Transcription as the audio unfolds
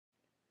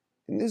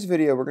In this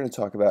video, we're going to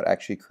talk about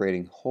actually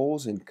creating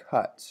holes and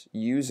cuts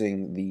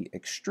using the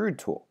extrude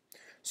tool.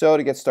 So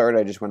to get started,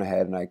 I just went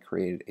ahead and I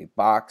created a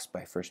box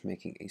by first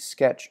making a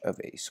sketch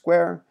of a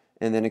square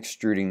and then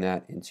extruding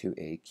that into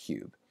a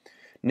cube.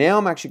 Now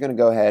I'm actually going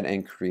to go ahead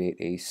and create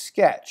a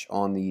sketch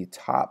on the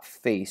top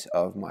face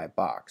of my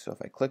box. So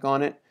if I click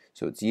on it,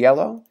 so it's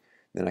yellow,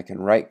 then I can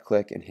right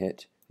click and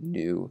hit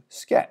New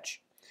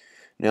Sketch.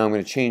 Now I'm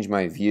going to change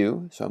my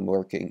view, so I'm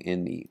working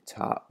in the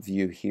top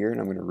view here, and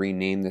I'm going to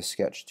rename this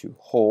sketch to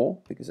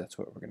hole because that's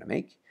what we're going to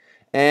make.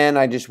 And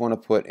I just want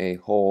to put a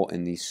hole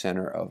in the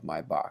center of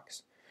my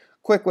box.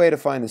 Quick way to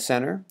find the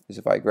center is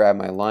if I grab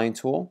my line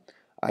tool,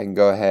 I can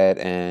go ahead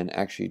and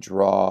actually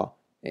draw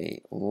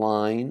a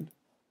line,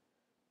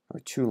 or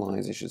two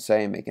lines I should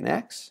say, and make an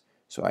X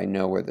so I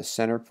know where the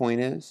center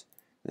point is.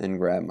 Then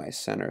grab my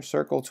center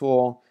circle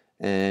tool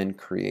and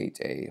create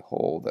a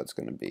hole that's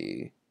going to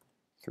be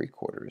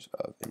 3/4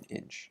 of an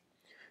inch.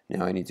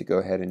 Now I need to go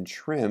ahead and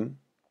trim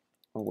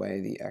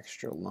away the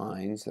extra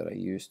lines that I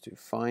used to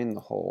find the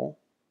hole.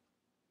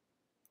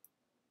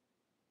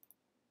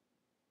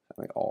 That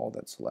way all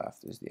that's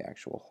left is the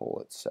actual hole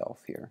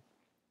itself here.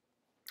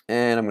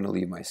 And I'm going to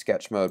leave my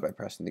sketch mode by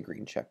pressing the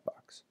green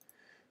checkbox.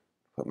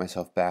 Put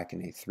myself back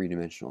in a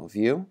three-dimensional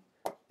view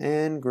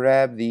and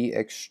grab the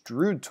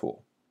extrude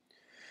tool.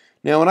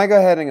 Now when I go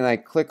ahead and I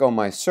click on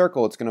my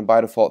circle, it's going to by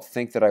default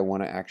think that I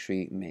want to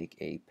actually make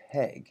a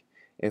peg.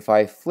 If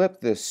I flip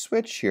this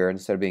switch here,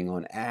 instead of being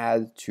on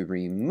add to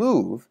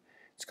remove,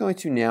 it's going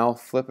to now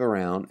flip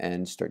around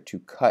and start to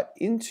cut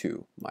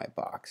into my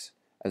box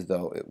as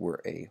though it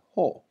were a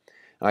hole.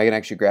 Now I can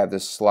actually grab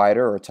this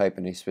slider or type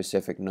in a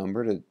specific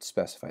number to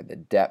specify the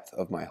depth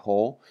of my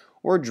hole,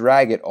 or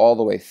drag it all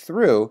the way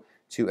through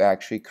to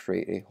actually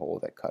create a hole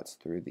that cuts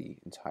through the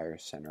entire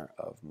center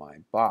of my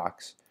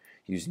box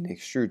using the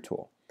extrude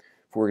tool.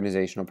 For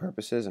organizational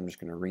purposes, I'm just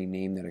going to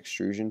rename that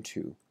extrusion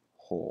to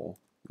hole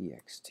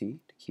EXT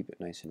to keep it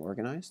nice and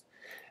organized.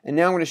 And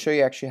now I'm going to show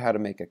you actually how to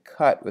make a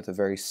cut with a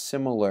very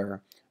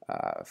similar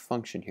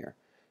function here.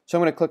 So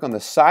I'm going to click on the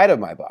side of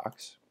my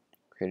box,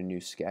 create a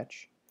new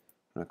sketch.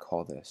 I'm going to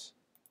call this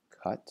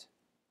cut.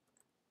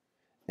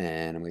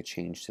 And I'm going to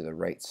change to the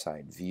right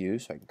side view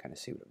so I can kind of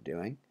see what I'm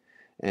doing.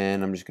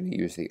 And I'm just going to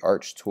use the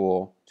arch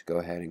tool to go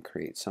ahead and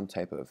create some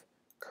type of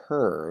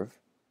curve.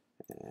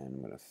 And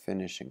I'm going to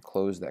finish and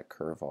close that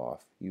curve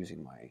off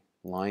using my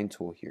line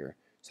tool here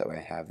so that way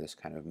I have this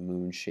kind of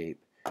moon shape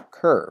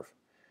curve.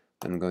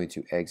 I'm going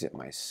to exit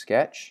my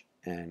sketch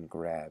and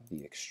grab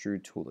the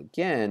extrude tool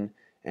again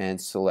and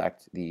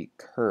select the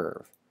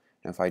curve.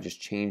 Now if I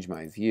just change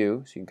my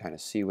view so you can kind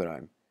of see what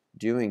I'm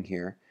doing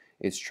here,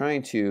 it's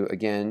trying to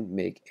again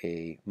make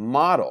a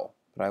model,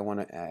 but I want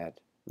to add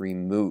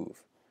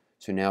remove.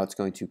 So now it's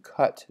going to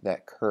cut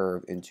that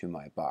curve into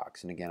my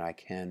box. And again, I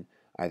can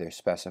either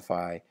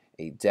specify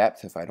a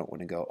depth if I don't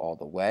want to go all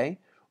the way,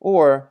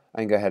 or I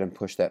can go ahead and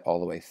push that all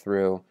the way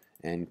through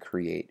and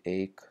create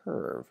a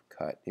curve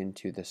cut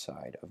into the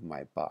side of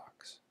my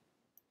box.